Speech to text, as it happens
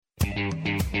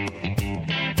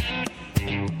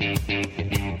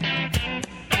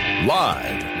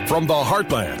Live from the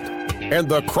heartland and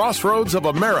the crossroads of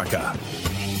America,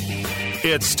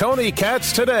 it's Tony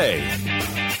Katz Today.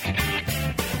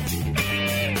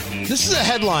 This is a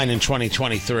headline in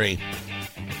 2023.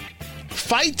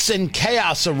 Fights and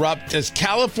chaos erupt as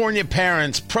California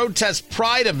parents protest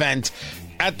pride event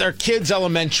at their kids'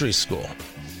 elementary school.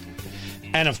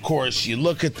 And of course, you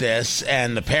look at this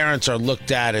and the parents are looked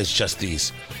at as just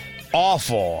these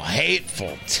awful,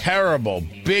 hateful, terrible,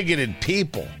 bigoted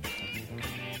people.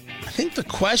 I think the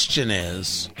question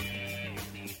is,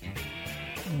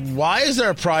 why is there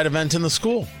a pride event in the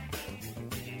school?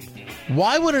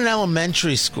 Why would an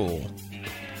elementary school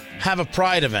have a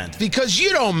pride event? Because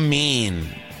you don't mean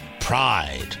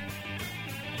pride.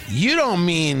 You don't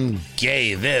mean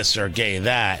gay this or gay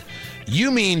that.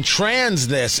 You mean trans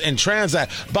this and trans that.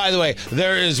 By the way,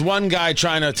 there is one guy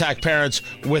trying to attack parents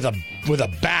with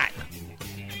a bat.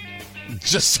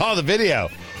 Just saw the video.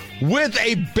 With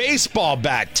a baseball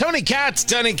bat. Tony Katz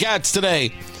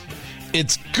Today.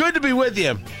 It's good to be with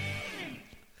you.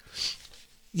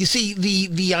 You see,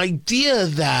 the idea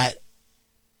that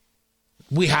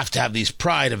we have to have these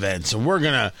pride events and we're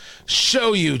going to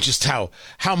show you just how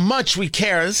much we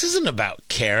care. This isn't about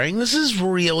caring. This is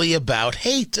really about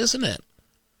hate, isn't it?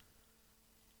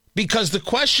 Because the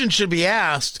question should be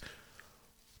asked,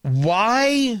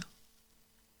 why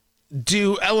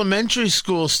do elementary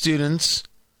school students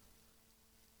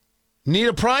need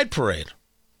a pride parade?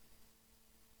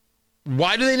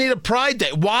 Why do they need a pride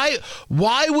day? Why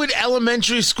would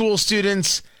elementary school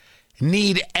students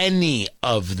need any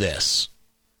of this?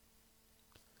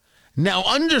 Now,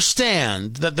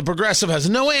 understand that the Progressive has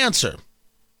no answer.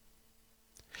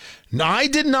 Now, I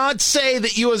did not say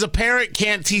that you as a parent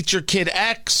can't teach your kid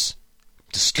X,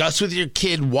 discuss with your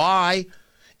kid Y,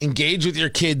 engage with your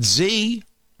kid Z.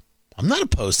 I'm not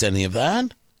opposed to any of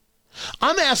that.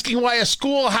 I'm asking why a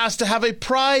school has to have a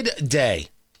pride day.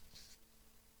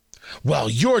 Well,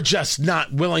 you're just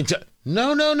not willing to.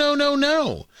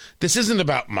 No. This isn't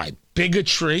about my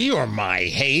bigotry or my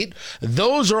hate.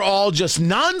 Those are all just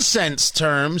nonsense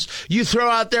terms you throw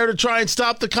out there to try and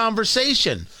stop the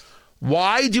conversation.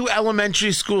 Why do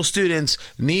elementary school students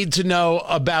need to know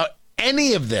about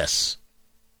any of this?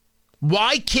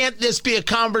 Why can't this be a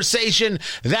conversation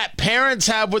that parents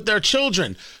have with their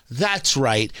children? That's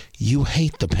right, you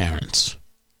hate the parents.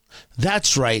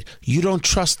 That's right, you don't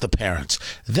trust the parents.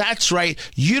 That's right,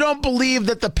 you don't believe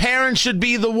that the parents should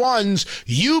be the ones.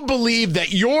 You believe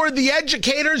that you're the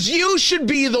educators, you should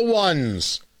be the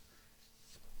ones.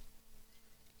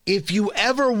 If you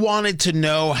ever wanted to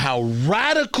know how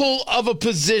radical of a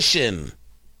position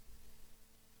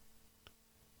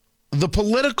the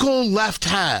political left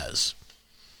has,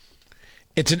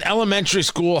 it's an elementary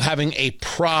school having a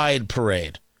pride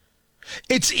parade.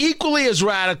 It's equally as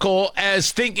radical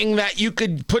as thinking that you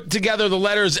could put together the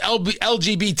letters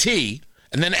LGBT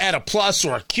and then add a plus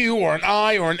or a Q or an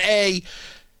I or an A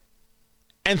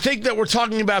and think that we're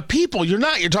talking about people. You're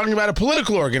not. You're talking about a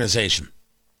political organization.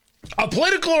 A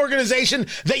political organization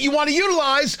that you want to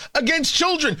utilize against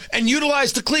children and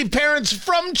utilize to cleave parents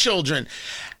from children.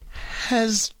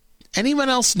 Has anyone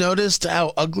else noticed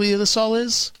how ugly this all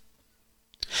is?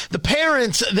 The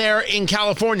parents there in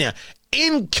California.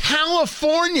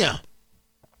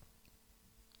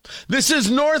 This is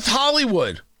North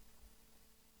Hollywood.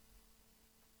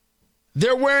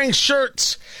 They're wearing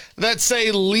shirts that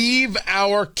say, "Leave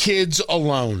our kids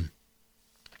alone."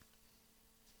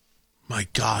 My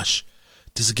gosh,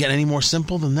 does it get any more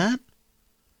simple than that?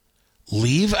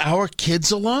 Leave our kids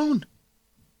alone.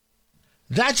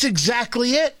 That's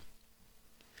exactly it.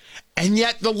 And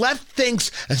yet the left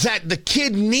thinks that the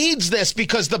kid needs this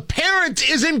because the parent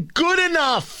isn't good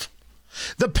enough.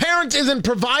 The parent isn't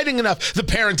providing enough. The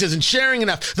parent isn't sharing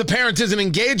enough. The parent isn't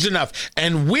engaged enough.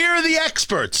 And we're the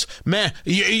experts. Man,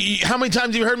 how many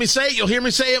times have you heard me say it? You'll hear me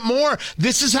say it more.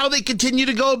 This is how they continue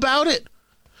to go about it.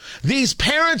 These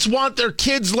parents want their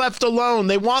kids left alone.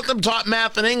 They want them taught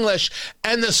math and English.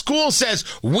 And the school says,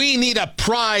 we need a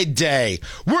pride day.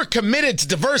 We're committed to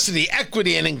diversity,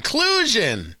 equity, and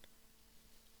inclusion.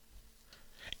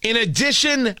 In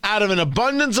addition, out of an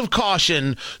abundance of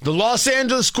caution, the Los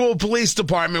Angeles School Police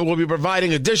Department will be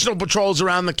providing additional patrols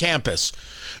around the campus.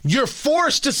 You're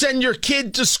forced to send your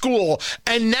kid to school,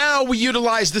 and now we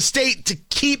utilize the state to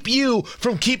keep you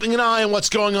from keeping an eye on what's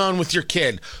going on with your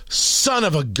kid. Son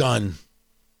of a gun.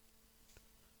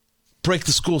 Break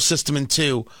the school system in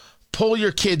two. Pull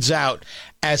your kids out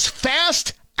as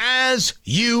fast as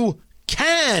you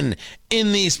can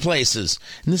in these places.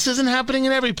 And this isn't happening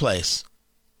in every place.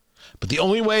 But the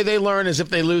only way they learn is if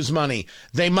they lose money.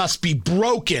 They must be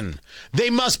broken.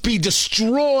 They must be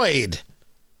destroyed.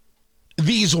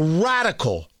 these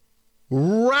radical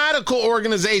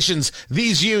organizations,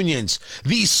 these unions,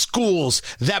 these schools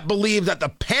that believe that the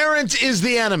parent is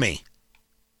the enemy.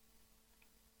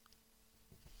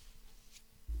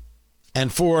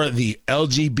 And for the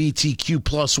LGBTQ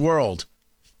plus world,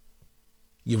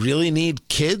 you really need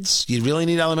kids? You really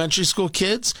need elementary school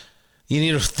kids? You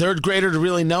need a third grader to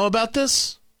really know about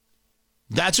this?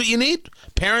 That's what you need?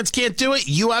 Parents can't do it?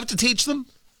 You have to teach them?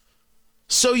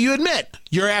 So you admit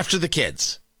you're after the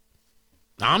kids.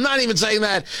 I'm not even saying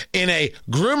that in a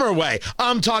groomer way.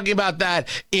 I'm talking about that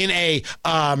in a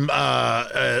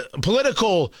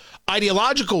political,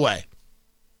 ideological way.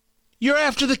 You're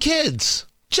after the kids.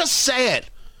 Just say it.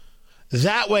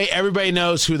 That way everybody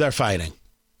knows who they're fighting.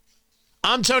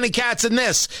 I'm Tony Katz, and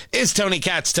this is Tony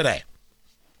Katz Today.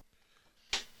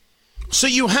 So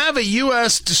you have a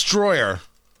U.S. destroyer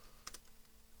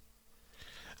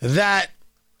that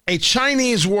a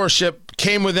Chinese warship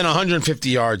came within 150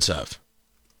 yards of.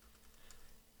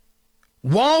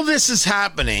 While this is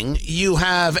happening, you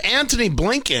have Antony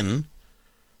Blinken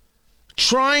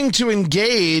trying to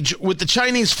engage with the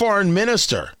Chinese foreign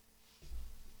minister,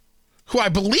 who I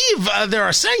believe there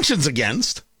are sanctions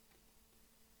against,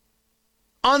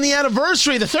 on the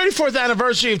anniversary, the 34th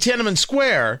anniversary of Tiananmen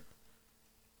Square,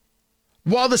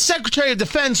 while the Secretary of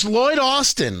Defense, Lloyd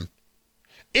Austin,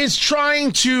 is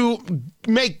trying to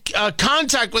make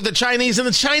contact with the Chinese, and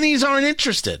the Chinese aren't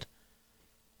interested.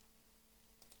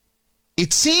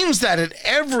 It seems that at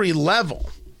every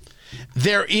level,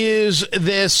 there is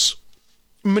this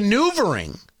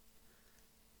maneuvering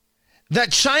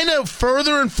that China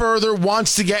further and further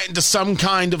wants to get into some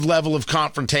kind of level of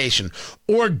confrontation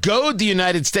or goad the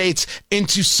United States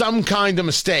into some kind of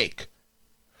mistake,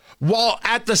 while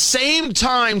at the same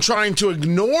time trying to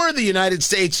ignore the United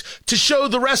States to show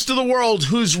the rest of the world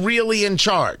who's really in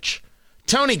charge.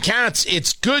 Tony Katz,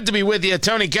 it's good to be with you.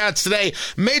 Tony Katz Today.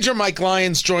 Major Mike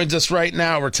Lyons joins us right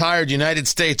now, retired United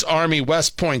States Army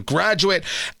West Point graduate.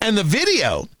 And the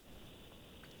video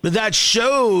that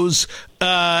shows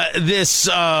this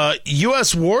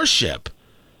U.S. warship,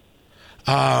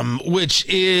 which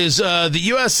is the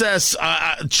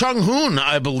USS Chung-Hoon,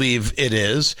 I believe it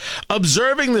is,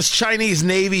 observing this Chinese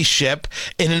Navy ship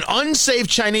in an unsafe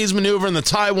Chinese maneuver in the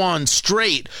Taiwan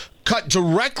Strait, cut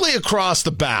directly across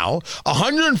the bow,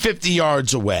 150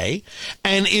 yards away.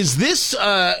 And is this,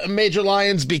 Major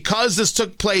Lyons, because this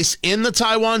took place in the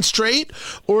Taiwan Strait,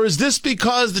 or is this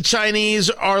because the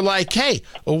Chinese are like, hey,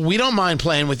 we don't mind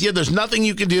playing with you. There's nothing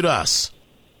you can do to us?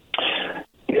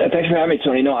 Thanks for having me,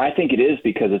 Tony. No, I think it is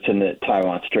because it's in the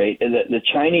Taiwan Strait. The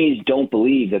Chinese don't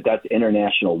believe that that's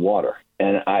international water.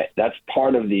 And that's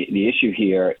part of the issue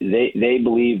here. They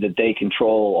believe that they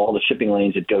control all the shipping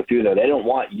lanes that go through there. They don't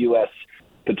want U.S.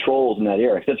 patrols in that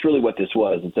area. That's really what this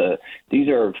was. That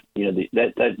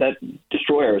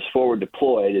destroyer is forward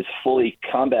deployed, is fully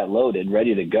combat loaded,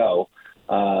 ready to go.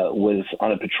 Was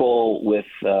on a patrol with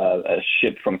a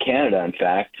ship from Canada, in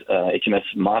fact, HMS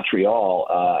Montreal,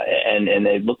 and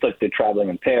they looked like they're traveling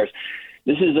in pairs.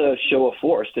 This is a show of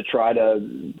force to try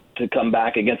to come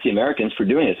back against the Americans for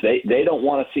doing this. They don't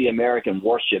want to see American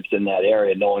warships in that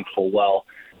area, knowing full well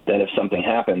that if something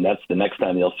happened, that's the next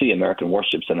time they'll see American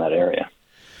warships in that area.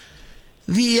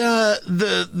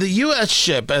 The U.S.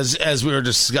 ship, as we were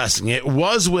discussing, it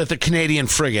was with a Canadian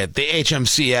frigate, the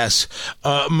HMCS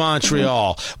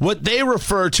Montreal. Mm-hmm. What they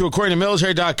refer to, according to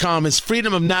military.com, is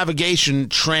freedom of navigation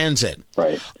transit.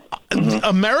 Right. Mm-hmm.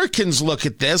 Americans look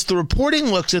at this, the reporting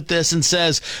looks at this and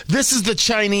says, this is the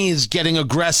Chinese getting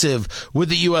aggressive with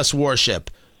the U.S. warship.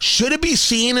 Should it be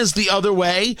seen as the other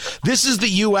way? This is the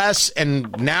U.S.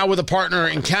 and now with a partner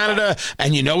in Canada,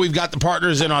 and we've got the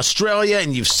partners in Australia,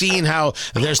 and you've seen how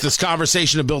there's this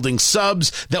conversation of building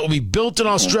subs that will be built in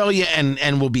Australia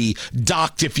and will be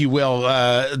docked, if you will.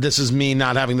 This is me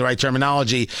not having the right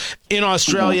terminology, in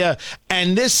Australia.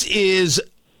 And this is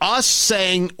us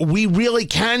saying we really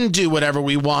can do whatever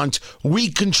we want. We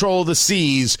control the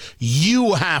seas.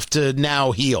 You have to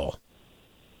now heel.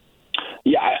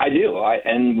 Yeah, I do.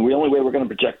 And the only way we're going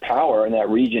to project power in that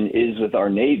region is with our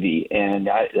Navy. And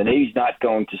the Navy's not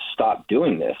going to stop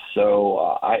doing this.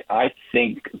 So I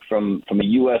think from a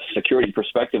U.S. security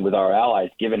perspective with our allies,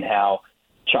 given how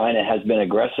China has been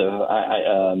aggressive,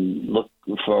 I look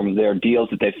from their deals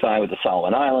that they've signed with the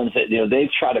Solomon Islands, they've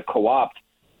tried to co-opt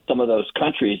some of those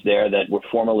countries there that were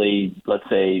formerly, let's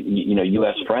say,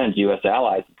 U.S. friends, U.S.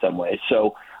 allies in some ways.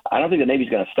 So I don't think the Navy's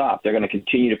going to stop. They're going to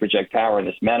continue to project power in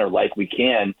this manner like we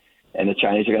can, and the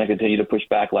Chinese are going to continue to push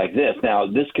back like this. Now,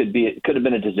 it could have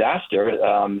been a disaster.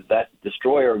 That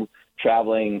destroyer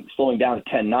slowing down to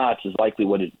 10 knots is likely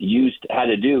what it had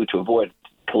to do to avoid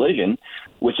collision,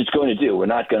 which it's going to do. We're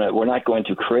not going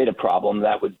to create a problem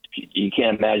you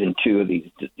can't imagine two of these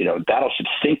battleships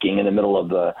sinking in the middle of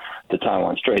the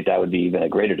Taiwan Strait. That would be even a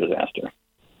greater disaster.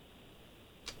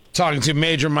 Talking to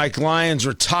Major Mike Lyons,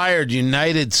 retired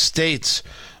United States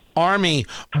Army.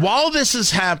 While this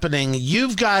is happening,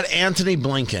 you've got Antony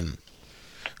Blinken,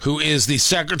 who is the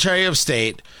Secretary of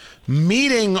State,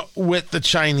 meeting with the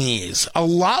Chinese. A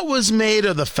lot was made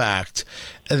of the fact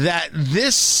that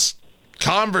this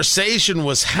conversation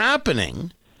was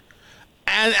happening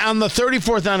and on the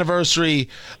 34th anniversary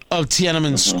of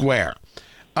Tiananmen Square.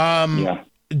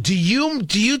 Do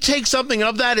you take something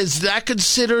of that? Is that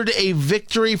considered a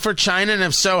victory for China, and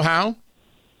if so, how?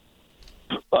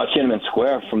 Tiananmen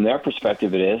Square, from their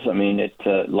perspective, it is. I mean, it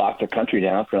locked the country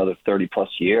down for another 30-plus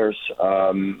years.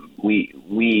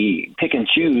 We pick and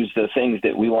choose the things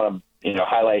that we want to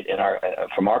highlight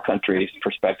from our country's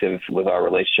perspective with our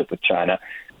relationship with China.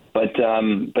 But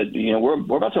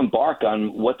we're about to embark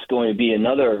on what's going to be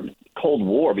another Cold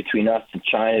War between us and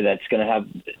China that's going to have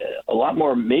a lot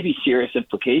more maybe serious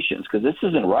implications, because this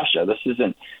isn't Russia. This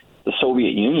isn't the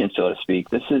Soviet Union, so to speak.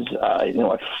 This is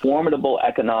a formidable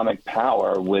economic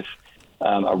power with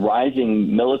a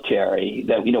rising military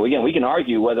that, again, we can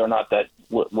argue whether or not that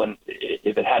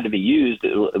if it had to be used,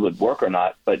 it would work or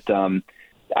not. But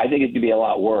I think it could be a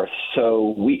lot worse.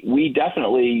 So we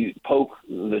definitely poke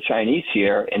the Chinese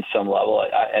here in some level,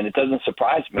 and it doesn't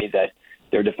surprise me that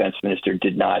their defense minister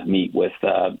did not meet with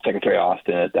Secretary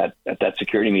Austin at that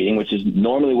security meeting, which is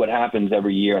normally what happens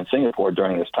every year in Singapore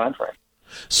during this time frame.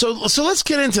 So let's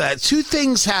get into that. Two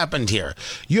things happened here.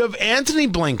 You have Antony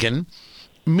Blinken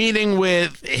meeting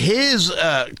with his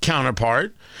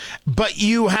counterpart, but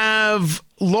you have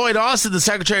Lloyd Austin, the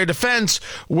Secretary of Defense,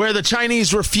 where the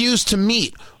Chinese refused to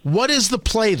meet. What is the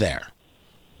play there?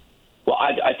 Well,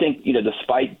 I think,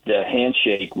 despite the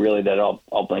handshake really that all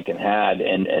Blinken had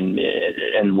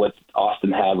and what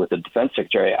Austin had with the defense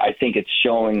secretary, I think it's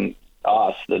showing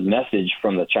us the message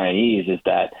from the Chinese is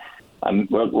that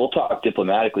we'll talk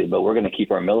diplomatically, but we're going to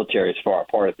keep our militaries far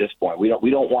apart at this point. We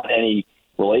don't want any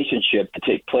relationship to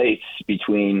take place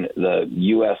between the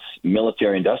U.S.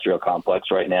 military-industrial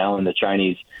complex right now and the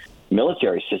Chinese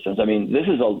military systems. I mean, this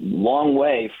is a long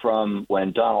way from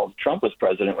when Donald Trump was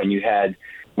president, when you had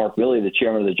Mark Milley, the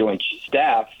chairman of the Joint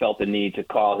Staff, felt the need to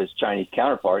call his Chinese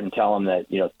counterpart and tell him that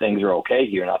things are okay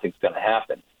here, nothing's going to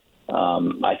happen.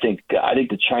 I think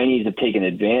the Chinese have taken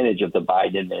advantage of the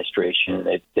Biden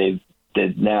administration.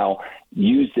 They've now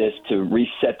used this to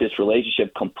reset this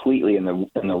relationship completely in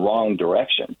the wrong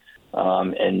direction,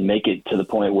 and make it to the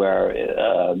point where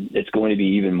it's going to be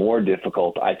even more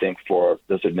difficult, I think, for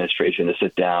this administration to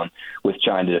sit down with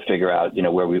China to figure out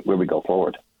where we go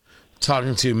forward.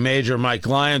 Talking to Major Mike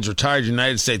Lyons, retired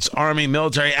United States Army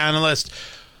military analyst.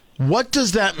 What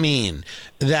does that mean,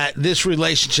 that this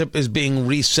relationship is being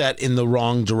reset in the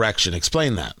wrong direction?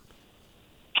 Explain that.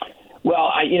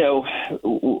 Well,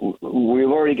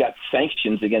 we've already got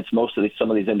sanctions against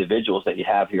some of these individuals that you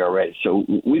have here already. So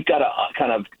we've got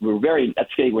to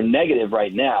we're negative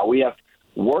right now. We have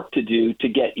work to do to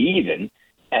get even,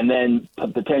 and then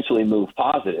potentially move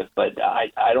positive. But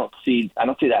I don't see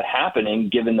that happening,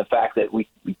 given the fact that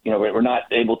we're not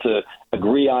able to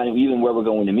agree on even where we're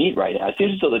going to meet right now. It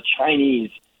seems as though the Chinese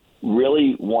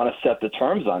really want to set the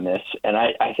terms on this, and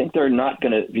I think they're not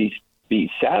going to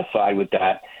be satisfied with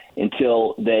that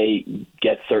until they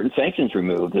get certain sanctions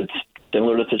removed. It's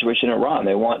similar to the situation in Iran.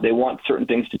 They want certain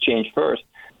things to change first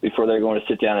before they're going to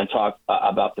sit down and talk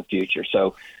about the future.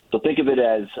 So think of it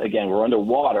as, again, we're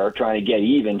underwater, trying to get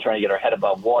even, trying to get our head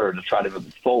above water to try to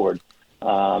move forward. And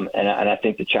I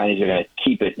think the Chinese are going to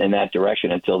keep it in that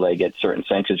direction until they get certain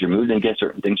sanctions removed and get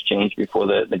certain things changed before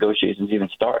the negotiations even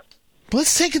start.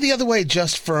 Let's take it the other way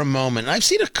just for a moment. I've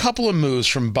seen a couple of moves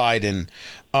from Biden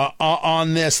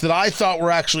on this that I thought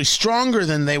were actually stronger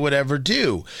than they would ever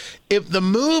do. If the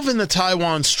move in the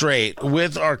Taiwan Strait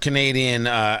with our Canadian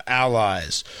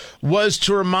allies was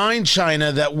to remind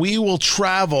China that we will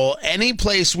travel any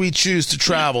place we choose to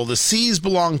travel, the seas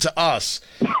belong to us,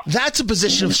 that's a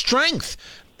position of strength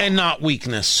and not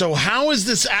weakness. So how is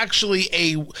this actually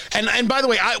and by the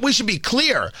way, we should be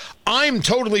clear, I'm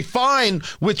totally fine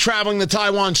with traveling the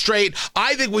Taiwan Strait.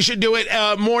 I think we should do it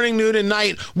morning, noon, and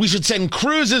night. We should send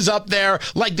cruises up there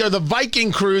like they're the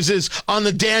Viking cruises on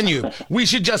the Danube. We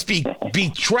should just be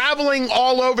traveling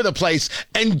all over the place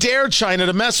and dare China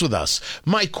to mess with us.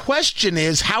 My question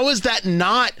is, how is that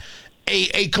not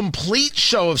a complete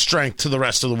show of strength to the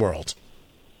rest of the world?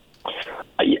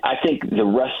 I think the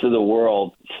rest of the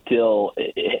world still,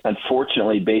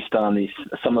 unfortunately, based on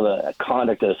some of the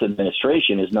conduct of this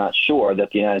administration, is not sure that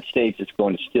the United States is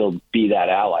going to still be that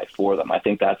ally for them. I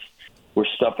think we're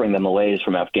suffering the malaise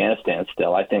from Afghanistan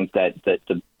still. I think that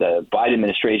the Biden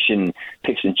administration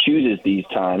picks and chooses these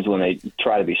times when they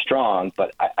try to be strong,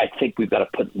 but I think we've got to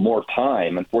put more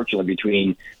time, unfortunately,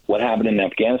 between what happened in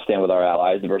Afghanistan with our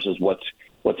allies versus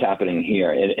what's happening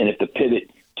here. And if the pivot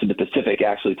to the Pacific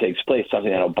actually takes place,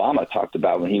 something that Obama talked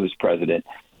about when he was president,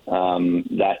 then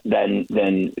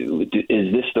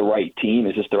is this the right team?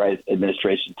 Is this the right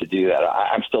administration to do that?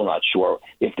 I'm still not sure.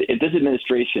 If this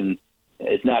administration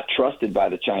is not trusted by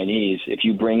the Chinese, if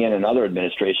you bring in another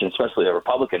administration, especially a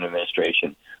Republican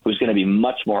administration, who's going to be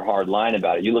much more hard line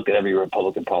about it. You look at every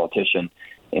Republican politician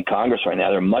in Congress right now,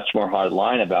 they're much more hard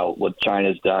line about what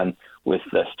China's done with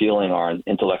stealing our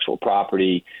intellectual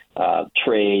property,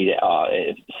 trade,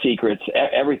 secrets,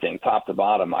 everything, top to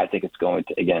bottom. I think it's going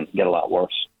to, again, get a lot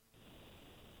worse.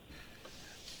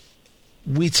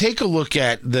 We take a look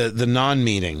at the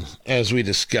non-meeting, as we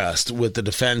discussed, with the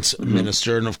defense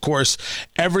minister. And, of course,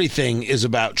 everything is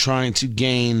about trying to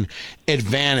gain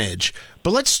advantage.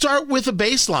 But let's start with a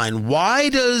baseline. Why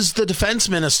does the defense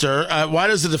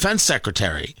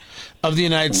secretary of the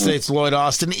United States, Lloyd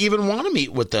Austin, even want to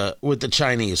meet with the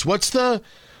Chinese? What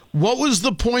was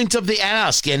the point of the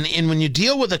ask? And when you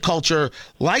deal with a culture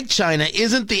like China,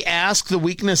 isn't the ask the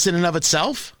weakness in and of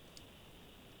itself?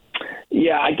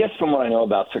 Yeah, I guess from what I know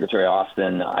about Secretary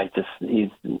Austin, he's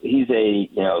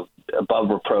above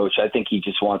reproach. I think he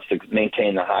just wants to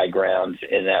maintain the high ground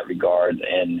in that regard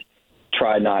and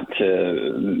try not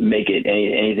to make it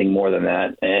anything more than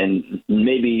that. And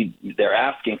maybe they're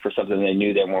asking for something they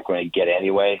knew they weren't going to get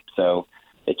anyway. So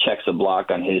it checks a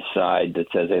block on his side that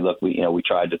says, "Hey, look, we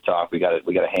tried to talk, we got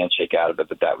a handshake out of it,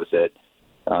 but that was it."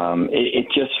 It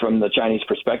just, from the Chinese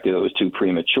perspective, it was too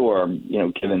premature.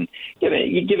 Given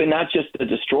not just the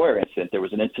destroyer incident, there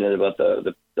was an incident about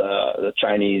the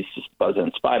Chinese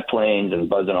buzzing spy planes and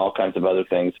buzzing all kinds of other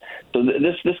things. So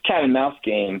this cat and mouse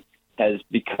game has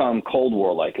become Cold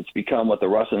War-like. It's become what the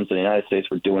Russians and the United States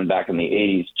were doing back in the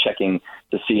 80s, checking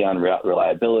to see on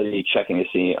reliability, checking to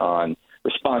see on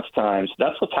response times.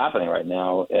 That's what's happening right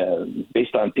now,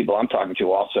 based on people I'm talking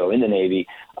to also in the Navy,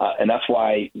 and that's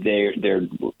why they're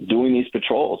doing these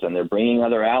patrols and they're bringing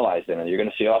other allies in, and you're going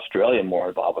to see Australia more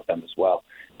involved with them as well.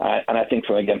 And I think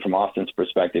from Austin's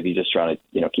perspective, he's just trying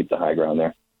to keep the high ground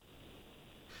there.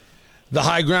 The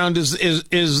high ground is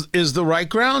the right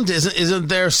ground. Isn't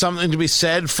there something to be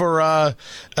said for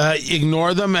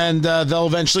ignore them and they'll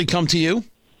eventually come to you?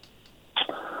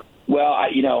 Well,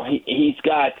 he's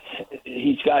got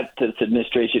this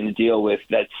administration to deal with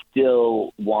that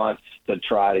still wants to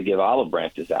try to give olive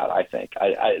branches out. I think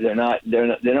they're not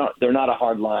a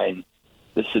hard line.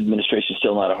 This administration is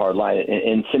still not a hard line,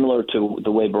 and similar to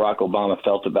the way Barack Obama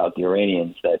felt about the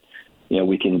Iranians, that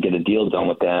we can get a deal done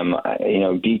with them.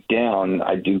 Deep down,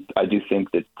 I do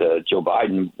think that Joe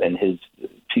Biden and his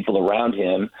people around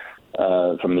him,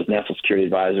 from his national security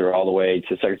advisor all the way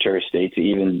to Secretary of State to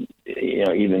even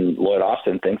Lloyd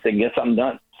Austin, thinks they can get something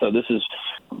done. So this is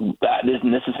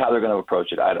how they're going to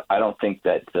approach it. I don't think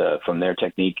that from their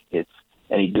technique it's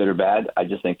any good or bad. I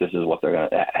just think this is how they're going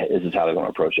to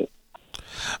approach it.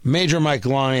 Major Mike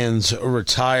Lyons,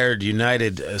 retired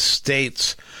United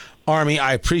States Army.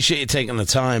 I appreciate you taking the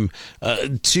time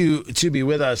to be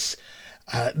with us.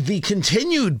 The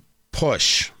continued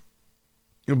push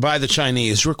by the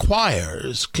Chinese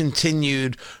requires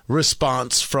continued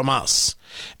response from us.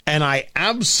 And I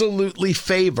absolutely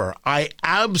favor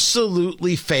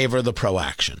the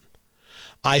pro-action.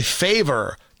 I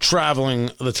favor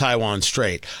traveling the Taiwan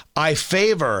Strait. I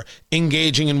favor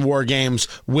engaging in war games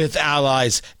with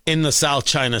allies in the South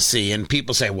China Sea. And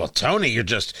people say, well, Tony, you're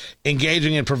just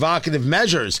engaging in provocative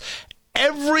measures.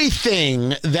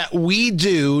 Everything that we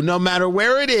do, no matter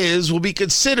where it is, will be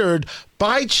considered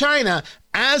by China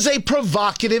as a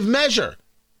provocative measure.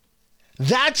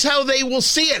 That's how they will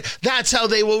see it. That's how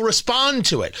they will respond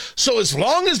to it. So as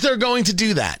long as they're going to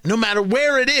do that, no matter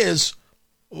where it is,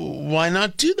 why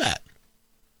not do that?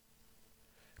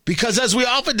 Because as we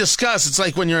often discuss, it's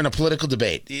like when you're in a political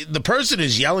debate. The person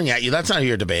who's yelling at you, that's not who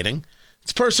you're debating.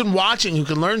 It's a person watching who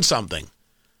can learn something.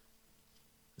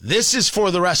 This is for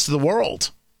the rest of the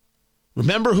world.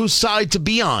 Remember whose side to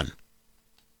be on.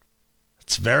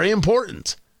 It's very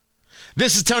important.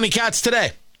 This is Tony Katz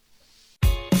Today.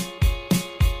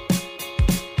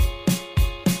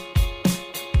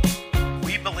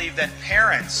 We believe that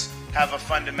parents have a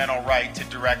fundamental right to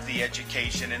direct the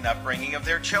education and upbringing of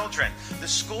their children. The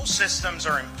school systems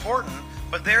are important,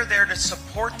 but they're there to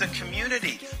support the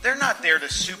community. They're not there to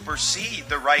supersede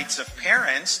the rights of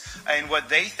parents and what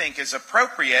they think is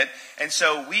appropriate. And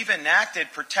so we've enacted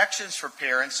protections for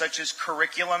parents, such as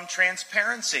curriculum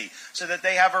transparency, so that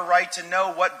they have a right to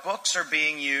know what books are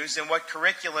being used and what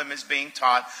curriculum is being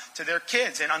taught to their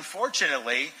kids. And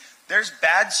unfortunately, there's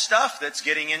bad stuff that's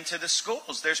getting into the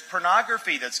schools. There's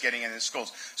pornography that's getting into the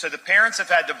schools. So the parents have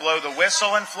had to blow the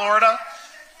whistle in Florida.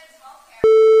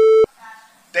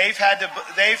 They've had to,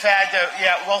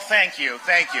 yeah, well, thank you.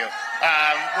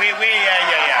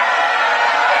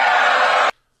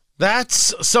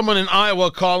 That's someone in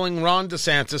Iowa calling Ron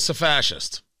DeSantis a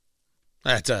fascist.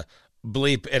 I had to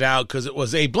bleep it out because it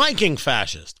was a blanking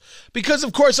fascist. Because,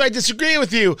 of course, I disagree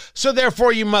with you, so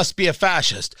therefore you must be a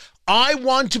fascist. I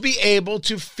want to be able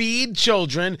to feed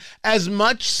children as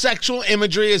much sexual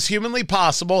imagery as humanly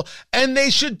possible, and they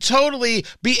should totally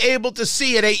be able to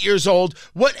see at 8 years old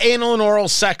what anal and oral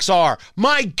sex are.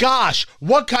 My gosh,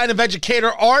 what kind of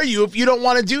educator are you if you don't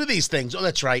want to do these things? Oh,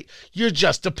 that's right. You're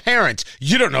just a parent.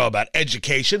 You don't know about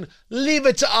education. Leave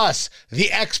it to us,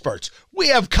 the experts. We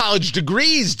have college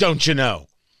degrees, don't you know?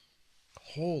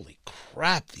 Holy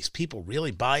crap, these people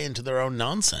really buy into their own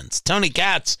nonsense. Tony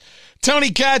Katz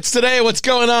today, what's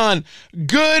going on?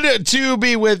 Good to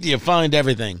be with you. Find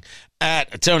everything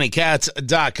at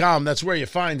TonyKatz.com. That's where you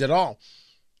find it all.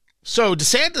 So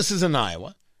DeSantis is in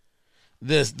Iowa.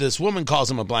 This woman calls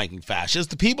him a blanking fascist.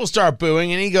 The people start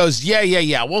booing, and he goes,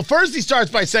 yeah. Well, first he starts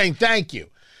by saying thank you.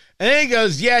 And then he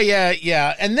goes,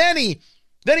 yeah. And then he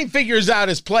figures out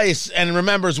his place and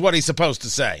remembers what he's supposed to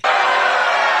say.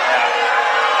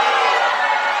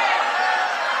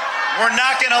 We're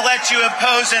not going to let you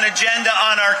impose an agenda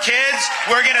on our kids.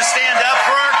 We're going to stand up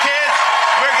for our kids.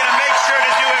 We're going to make sure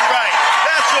to do it right.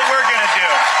 That's what we're going to do.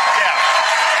 Yeah.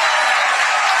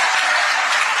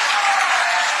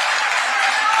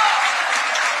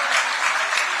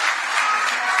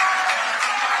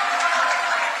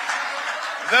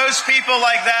 Those people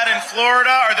like that in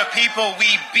Florida are the people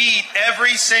we beat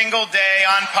every single day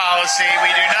on policy. We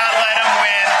do not let them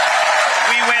win.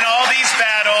 We win all these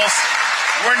battles.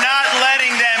 We're not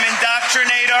letting them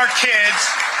indoctrinate our kids.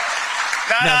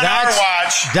 Not on our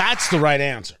watch. That's the right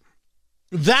answer.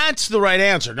 That's the right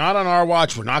answer. Not on our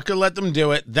watch. We're not going to let them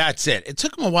do it. That's it. It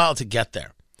took them a while to get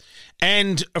there.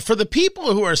 And for the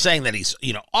people who are saying that he's,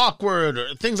 awkward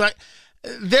or things like,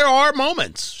 there are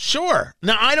moments, sure.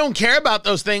 Now, I don't care about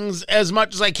those things as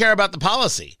much as I care about the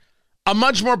policy. I'm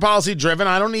much more policy-driven.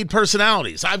 I don't need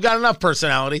personalities. I've got enough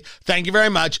personality. Thank you very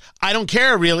much. I don't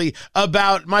care, really,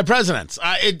 about my presidents.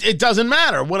 It doesn't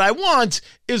matter. What I want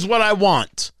is what I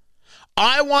want.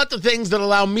 I want the things that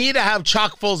allow me to have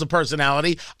chock fulls of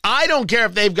personality. I don't care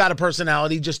if they've got a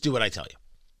personality. Just do what I tell you.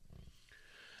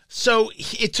 So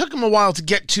it took him a while to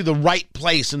get to the right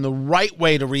place and the right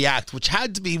way to react, which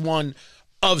had to be one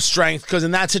of strength, because in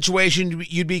that situation,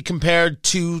 you'd be compared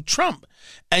to Trump.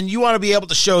 And you want to be able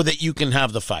to show that you can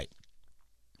have the fight.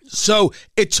 So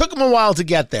it took him a while to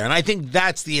get there. And I think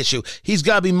that's the issue. He's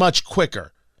got to be much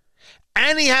quicker.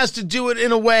 And he has to do it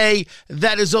in a way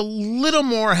that is a little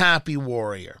more happy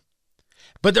warrior.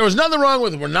 But there was nothing wrong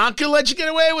with it. We're not going to let you get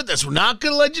away with this. We're not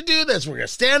going to let you do this. We're going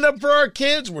to stand up for our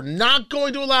kids. We're not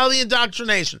going to allow the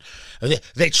indoctrination.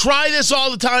 They try this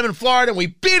all the time in Florida, and we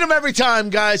beat them every time,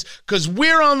 guys, because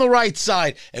we're on the right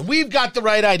side, and we've got the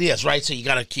right ideas, right? So you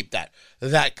got to keep that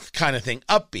kind of thing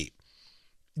upbeat.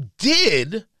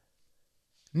 Did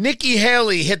Nikki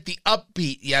Haley hit the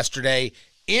upbeat yesterday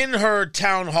in her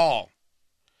town hall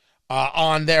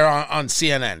on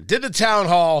CNN? Did the town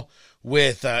hall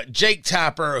with Jake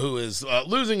Tapper, who is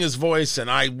losing his voice, and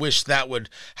I wish that would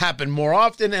happen more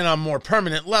often and on a more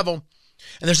permanent level.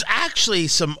 And there's actually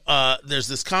there's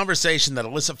this conversation that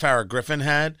Alyssa Farrah Griffin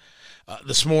had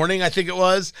this morning, I think it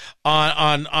was,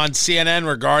 on CNN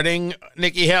regarding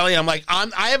Nikki Haley. I'm like,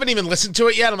 I haven't even listened to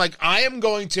it yet. I'm like, I am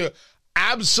going to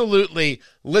absolutely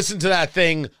listen to that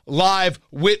thing live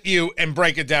with you and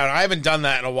break it down. I haven't done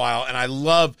that in a while,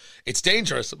 and it's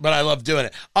dangerous, but I love doing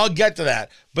it. I'll get to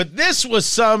that. But this was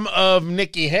some of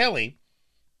Nikki Haley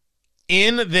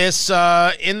in this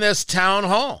town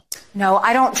hall. No,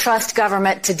 I don't trust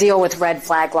government to deal with red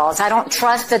flag laws. I don't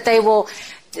trust that they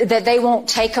won't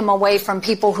take them away from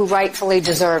people who rightfully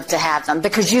deserve to have them,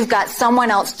 because you've got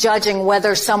someone else judging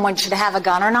whether someone should have a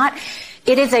gun or not.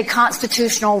 It is a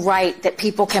constitutional right that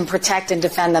people can protect and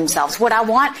defend themselves. What I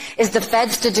want is the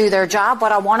feds to do their job.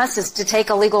 What I want us is to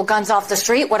take illegal guns off the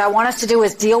street. What I want us to do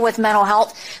is deal with mental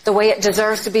health the way it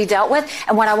deserves to be dealt with.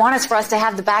 And what I want is for us to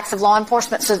have the backs of law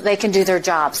enforcement so that they can do their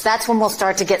jobs. That's when we'll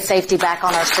start to get safety back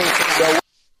on our streets again.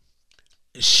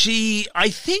 I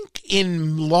think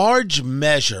in large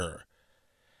measure,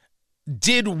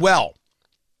 did well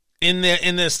in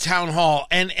this town hall.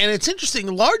 And it's interesting,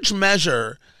 large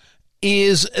measure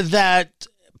is that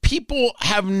people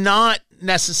have not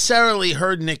necessarily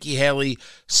heard Nikki Haley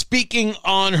speaking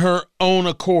on her own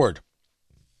accord.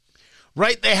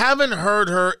 Right? They haven't heard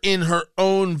her in her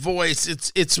own voice.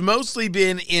 It's mostly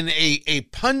been in a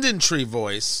punditry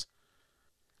voice,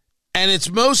 and it's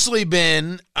mostly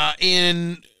been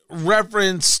in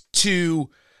reference to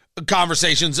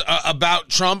conversations about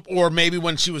Trump, or maybe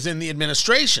when she was in the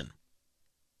administration.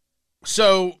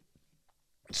 So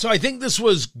I think this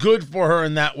was good for her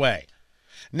in that way.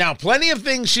 Now, plenty of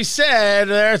things she said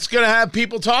that's going to have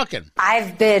people talking.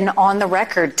 I've been on the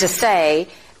record to say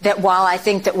that while I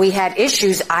think that we had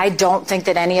issues, I don't think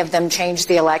that any of them changed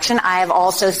the election. I have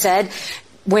also said,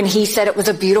 when he said it was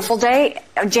a beautiful day,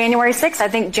 January 6th, I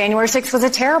think January 6th was a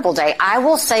terrible day. I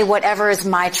will say whatever is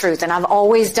my truth, and I've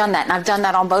always done that, and I've done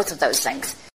that on both of those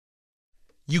things.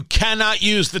 You cannot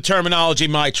use the terminology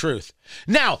 "my truth."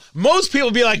 Now, most people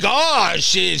be like, oh,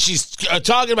 she's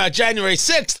talking about January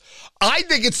 6th. I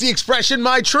think it's the expression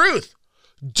 "my truth."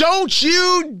 Don't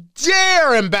you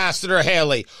dare, Ambassador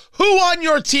Haley. Who on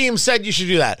your team said you should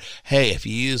do that? Hey, if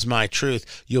you use "my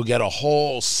truth, you'll get a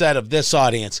whole set of this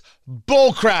audience.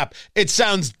 Bullcrap. It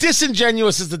sounds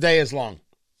disingenuous as the day is long.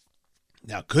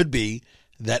 Now, it could be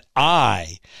that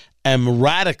I am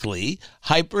radically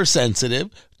hypersensitive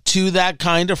to that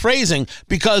kind of phrasing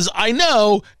because I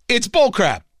know it's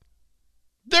bullcrap.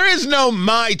 There is no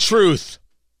 "my truth."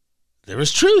 There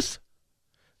is truth.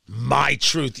 My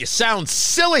truth. You sound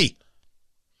silly.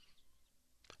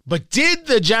 But did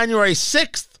the January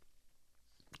 6th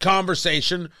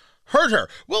conversation hurt her?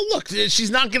 Well, look,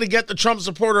 she's not going to get the Trump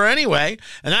supporter anyway,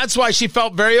 and that's why she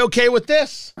felt very okay with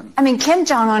this. I mean, Kim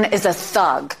Jong-un is a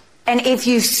thug. And if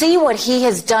you see what he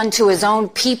has done to his own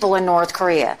people in North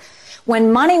Korea,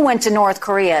 when money went to North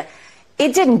Korea,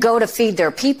 it didn't go to feed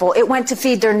their people. It went to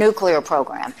feed their nuclear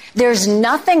program. There's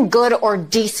nothing good or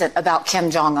decent about Kim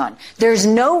Jong-un. There's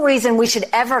no reason we should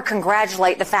ever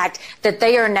congratulate the fact that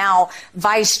they are now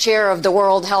vice chair of the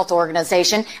World Health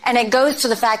Organization. And it goes to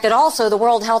the fact that also the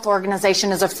World Health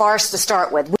Organization is a farce to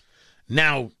start with.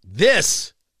 Now,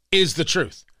 this is the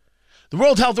truth. The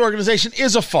World Health Organization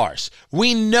is a farce.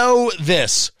 We know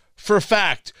this for a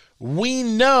fact. We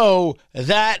know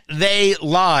that they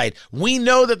lied. We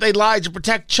know that they lied to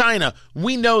protect China.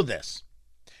 We know this.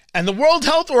 And the World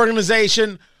Health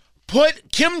Organization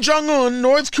put Kim Jong-un,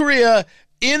 North Korea,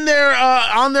 in their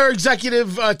on their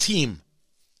executive team.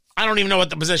 I don't even know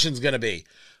what the position's going to be.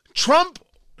 Trump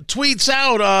tweets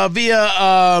out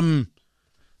via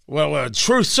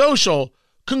Truth Social,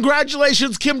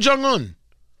 "Congratulations, Kim Jong-un."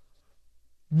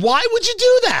 Why would you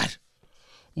do that?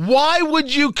 Why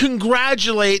would you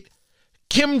congratulate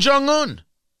Kim Jong-un?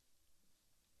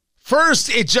 First,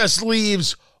 it just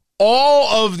leaves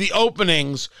all of the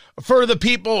openings for the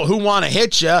people who want to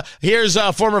hit you. Here's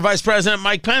former Vice President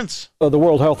Mike Pence. The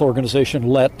World Health Organization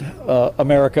let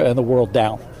America and the world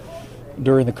down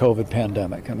during the COVID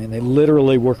pandemic. I mean, they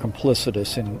literally were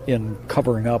complicitous in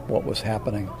covering up what was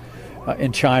happening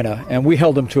in China, and we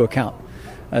held them to account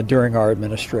during our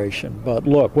administration. But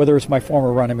look, whether it's my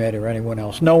former running mate or anyone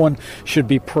else, no one should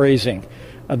be praising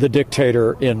the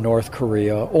dictator in North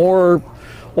Korea or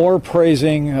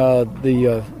praising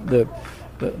the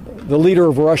leader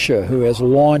of Russia, who has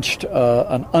launched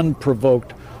an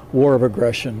unprovoked war of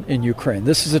aggression in Ukraine.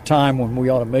 This is a time when we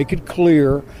ought to make it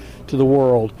clear to the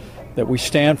world that we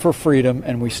stand for freedom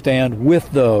and we stand with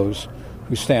those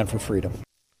who stand for freedom.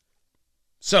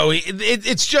 So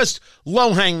it's just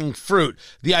low-hanging fruit,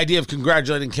 the idea of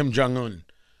congratulating Kim Jong-un.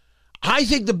 I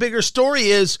think the bigger story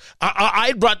is,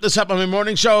 I brought this up on my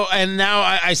morning show, and now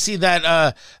I see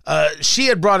that she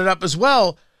had brought it up as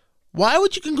well. Why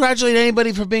would you congratulate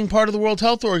anybody for being part of the World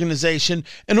Health Organization,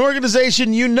 an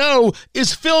organization you know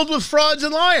is filled with frauds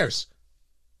and liars?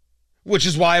 Which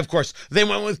is why, of course, they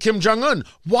went with Kim Jong-un.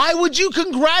 Why would you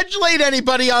congratulate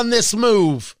anybody on this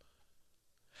move?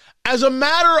 As a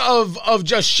matter of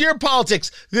just sheer politics,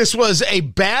 this was a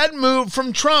bad move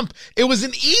from Trump. It was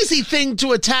an easy thing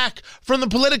to attack from the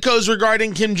politicos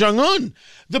regarding Kim Jong-un.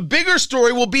 The bigger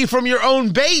story will be from your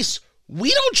own base. We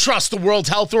don't trust the World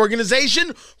Health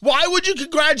Organization. Why would you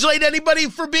congratulate anybody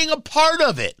for being a part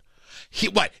of it?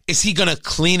 Is he going to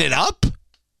clean it up?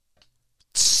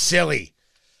 Silly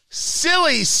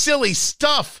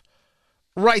stuff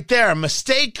right there.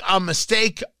 Mistake on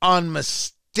mistake on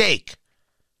mistake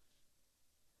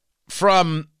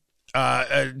from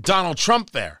Donald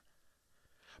Trump there.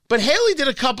 But Haley did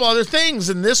a couple other things,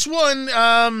 and this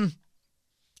one,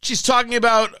 she's talking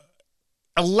about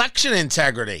election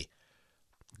integrity.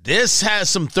 this has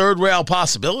some third rail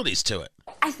possibilities to it.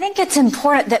 I think it's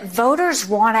important that voters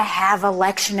want to have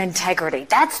election integrity.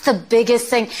 That's the biggest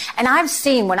thing. And I've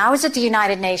seen, when I was at the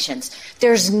United Nations,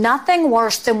 there's nothing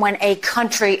worse than when a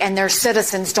country and their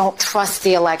citizens don't trust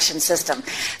the election system.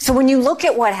 So when you look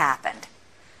at what happened,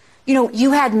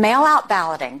 you had mail-out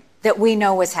balloting that we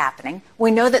know was happening. We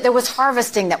know that there was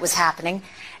harvesting that was happening.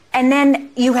 And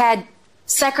then you had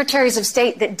secretaries of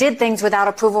state that did things without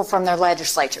approval from their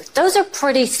legislatures. Those are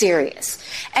pretty serious.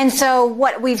 And so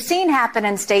what we've seen happen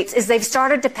in states is they've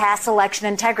started to pass election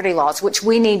integrity laws, which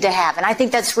we need to have. And I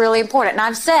think that's really important. And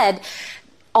I've said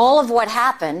all of what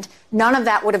happened, none of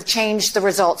that would have changed the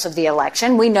results of the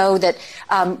election. We know that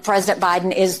President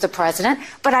Biden is the president.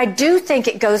 But I do think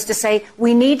it goes to say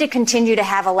we need to continue to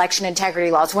have election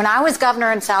integrity laws. When I was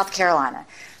governor in South Carolina,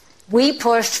 we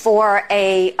pushed for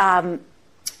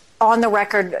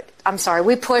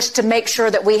we pushed to make sure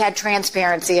that we had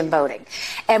transparency in voting.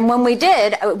 And when we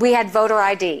did, we had voter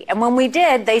ID. And when we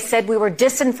did, they said we were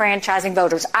disenfranchising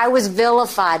voters. I was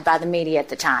vilified by the media at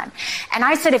the time. And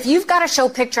I said, if you've got to show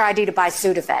picture ID to buy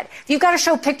Sudafed, if you've got to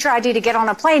show picture ID to get on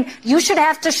a plane, you should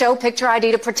have to show picture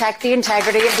ID to protect the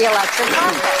integrity of the election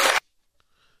process.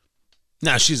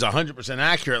 Now, she's 100%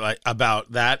 accurate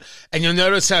about that. And you'll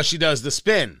notice how she does the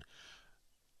spin.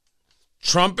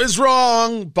 Trump is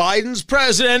wrong. Biden's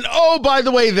president. Oh, by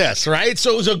the way, this, right?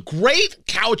 So it was a great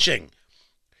couching.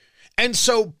 And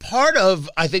so part of,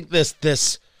 I think,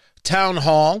 this town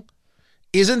hall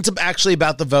isn't actually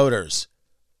about the voters.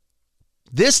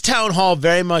 This town hall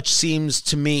very much seems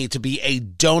to me to be a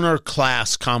donor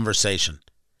class conversation.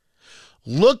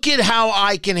 Look at how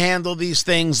I can handle these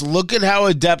things. Look at how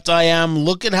adept I am.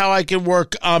 Look at how I can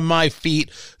work on my feet.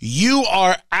 You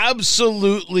are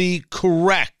absolutely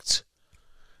correct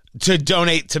to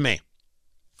donate to me.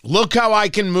 Look how I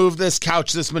can move this,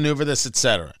 couch this, maneuver this,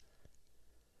 etc.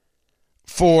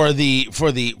 For the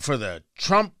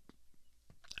Trump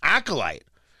acolyte,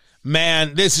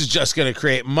 man, this is just going to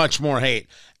create much more hate.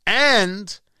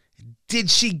 And did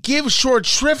she give short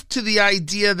shrift to the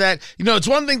idea that, it's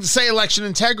one thing to say election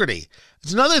integrity.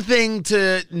 It's another thing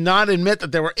to not admit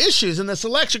that there were issues in this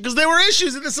election, because there were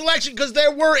issues in this election, because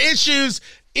there were issues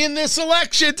in this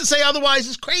election. To say otherwise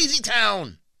is crazy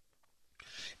town.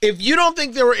 If you don't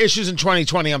think there were issues in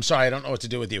 2020, I'm sorry, I don't know what to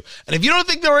do with you. And if you don't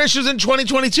think there were issues in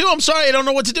 2022, I'm sorry, I don't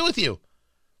know what to do with you.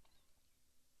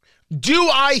 Do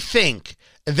I think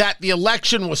that the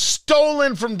election was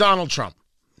stolen from Donald Trump?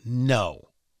 No.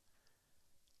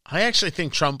 I actually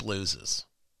think Trump loses.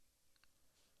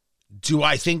 Do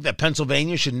I think that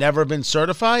Pennsylvania should never have been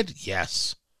certified?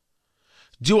 Yes.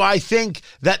 Do I think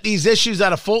that these issues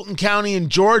out of Fulton County in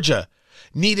Georgia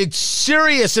needed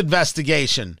serious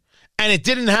investigation and it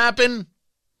didn't happen?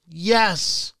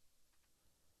 Yes.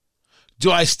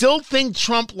 Do I still think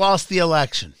Trump lost the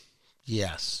election?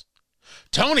 Yes.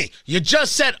 Tony, you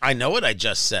just said, I know what I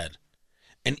just said.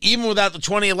 And even without the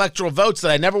 20 electoral votes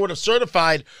that I never would have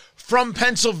certified from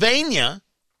Pennsylvania,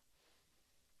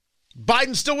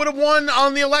 Biden still would have won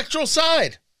on the electoral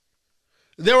side.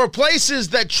 There were places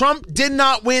that Trump did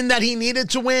not win that he needed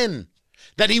to win,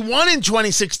 that he won in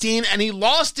 2016 and he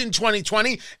lost in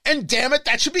 2020, and damn it,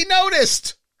 that should be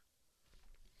noticed.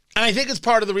 And I think it's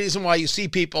part of the reason why you see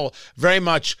people very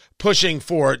much pushing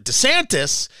for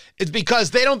DeSantis is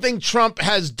because they don't think Trump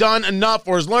has done enough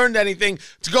or has learned anything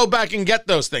to go back and get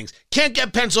those things. Can't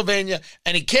get Pennsylvania,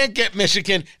 and he can't get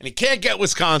Michigan, and he can't get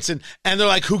Wisconsin, and they're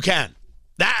like, who can?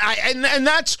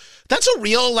 That's a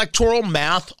real electoral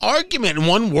math argument, and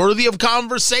one worthy of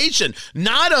conversation,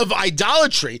 not of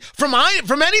idolatry from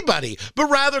anybody, but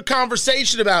rather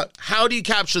conversation about how do you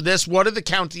capture this, what are the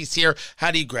counties here,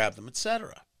 how do you grab them,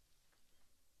 etc.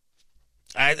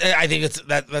 I think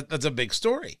that's a big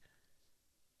story.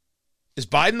 Is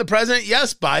Biden the president?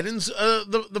 Yes, Biden's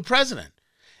the president.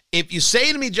 If you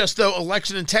say to me just, though,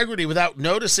 election integrity without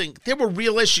noticing, there were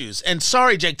real issues. And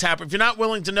sorry, Jake Tapper, if you're not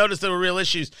willing to notice there were real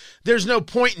issues, there's no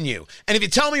point in you. And if you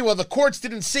tell me, well, the courts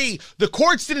didn't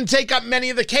take up many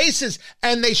of the cases,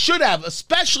 and they should have,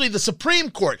 especially the Supreme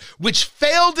Court, which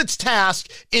failed its task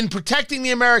in protecting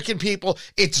the American people.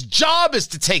 Its job is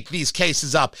to take these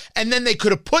cases up. And then they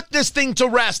could have put this thing to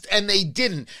rest, and they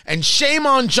didn't. And shame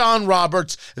on John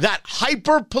Roberts, that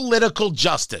hyper-political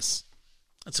justice.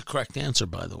 That's a correct answer,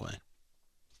 by the way.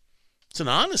 It's an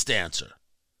honest answer.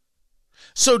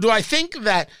 So do I think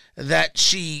that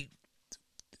she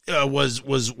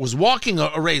was walking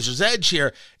a razor's edge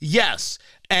here? Yes.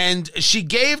 And she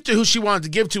gave to who she wanted to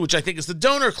give to, which I think is the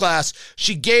donor class.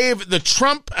 She gave the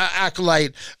Trump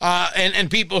acolyte and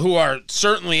people who are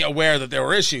certainly aware that there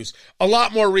were issues a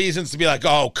lot more reasons to be like,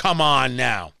 oh, come on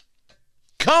now.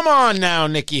 Come on now,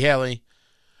 Nikki Haley.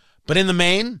 But in the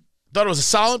main, thought it was a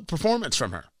solid performance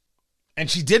from her.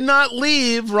 And she did not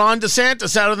leave Ron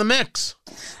DeSantis out of the mix.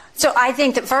 So I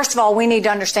think that, first of all, we need to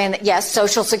understand that, yes,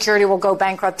 Social Security will go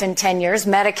bankrupt in 10 years.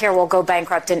 Medicare will go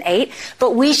bankrupt in 8.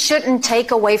 But we shouldn't take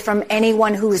away from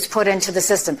anyone who is put into the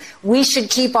system. We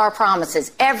should keep our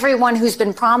promises. Everyone who's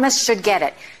been promised should get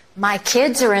it. My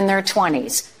kids are in their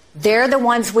 20s. They're the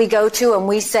ones we go to and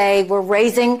we say we're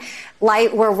raising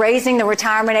the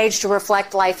retirement age to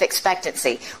reflect life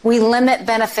expectancy. We limit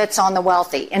benefits on the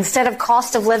wealthy. Instead of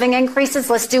cost of living increases,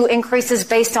 let's do increases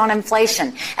based on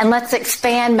inflation. And let's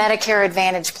expand Medicare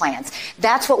Advantage plans.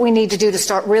 That's what we need to do to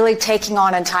start really taking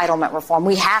on entitlement reform.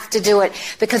 We have to do it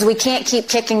because we can't keep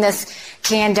kicking this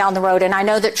can down the road. And I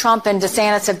know that Trump and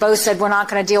DeSantis have both said we're not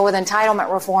going to deal with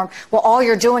entitlement reform. Well, all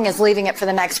you're doing is leaving it for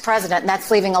the next president, and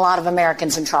that's leaving a lot of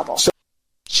Americans in trouble.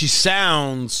 She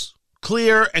sounds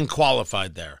clear and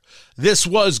qualified there. This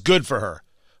was good for her,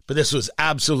 but this was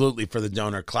absolutely for the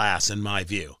donor class, in my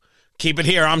view. Keep it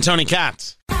here. I'm Tony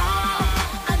Katz.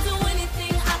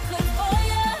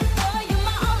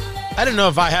 I don't know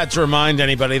if I had to remind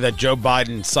anybody that Joe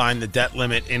Biden signed the debt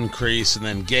limit increase and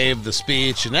then gave the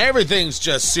speech, and everything's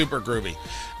just super groovy.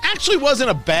 Actually wasn't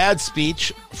a bad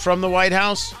speech from the White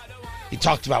House. He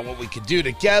talked about what we could do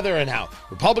together and how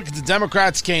Republicans and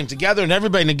Democrats came together and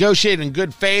everybody negotiated in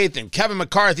good faith, and Kevin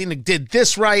McCarthy did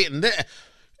this right and this.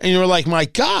 And you were like, my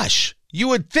gosh, you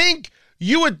would think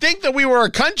that we were a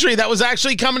country that was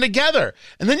actually coming together.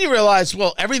 And then you realize,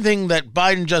 well, everything that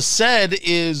Biden just said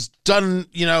is done,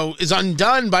 is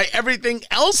undone by everything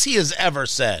else he has ever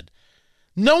said.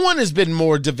 No one has been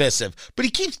more divisive, but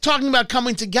he keeps talking about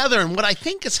coming together. And what I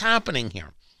think is happening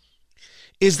here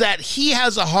is that he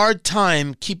has a hard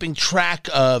time keeping track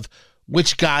of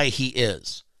which guy he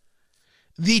is.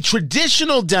 The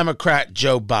traditional Democrat,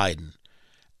 Joe Biden,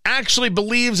 actually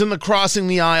believes in the crossing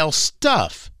the aisle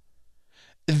stuff.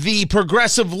 The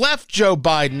progressive left, Joe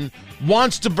Biden,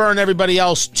 wants to burn everybody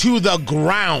else to the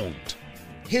ground.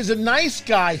 His nice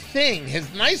guy thing,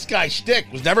 his nice guy shtick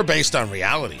was never based on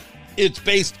reality. It's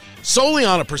based solely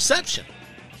on a perception.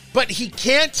 But he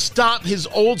can't stop his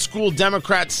old school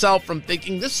Democrat self from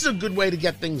thinking this is a good way to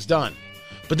get things done.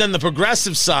 But then the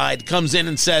progressive side comes in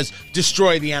and says,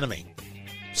 destroy the enemy.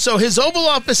 So his Oval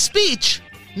Office speech,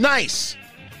 nice.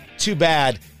 Too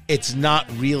bad it's not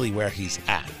really where he's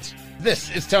at. This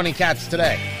is Tony Katz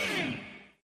Today.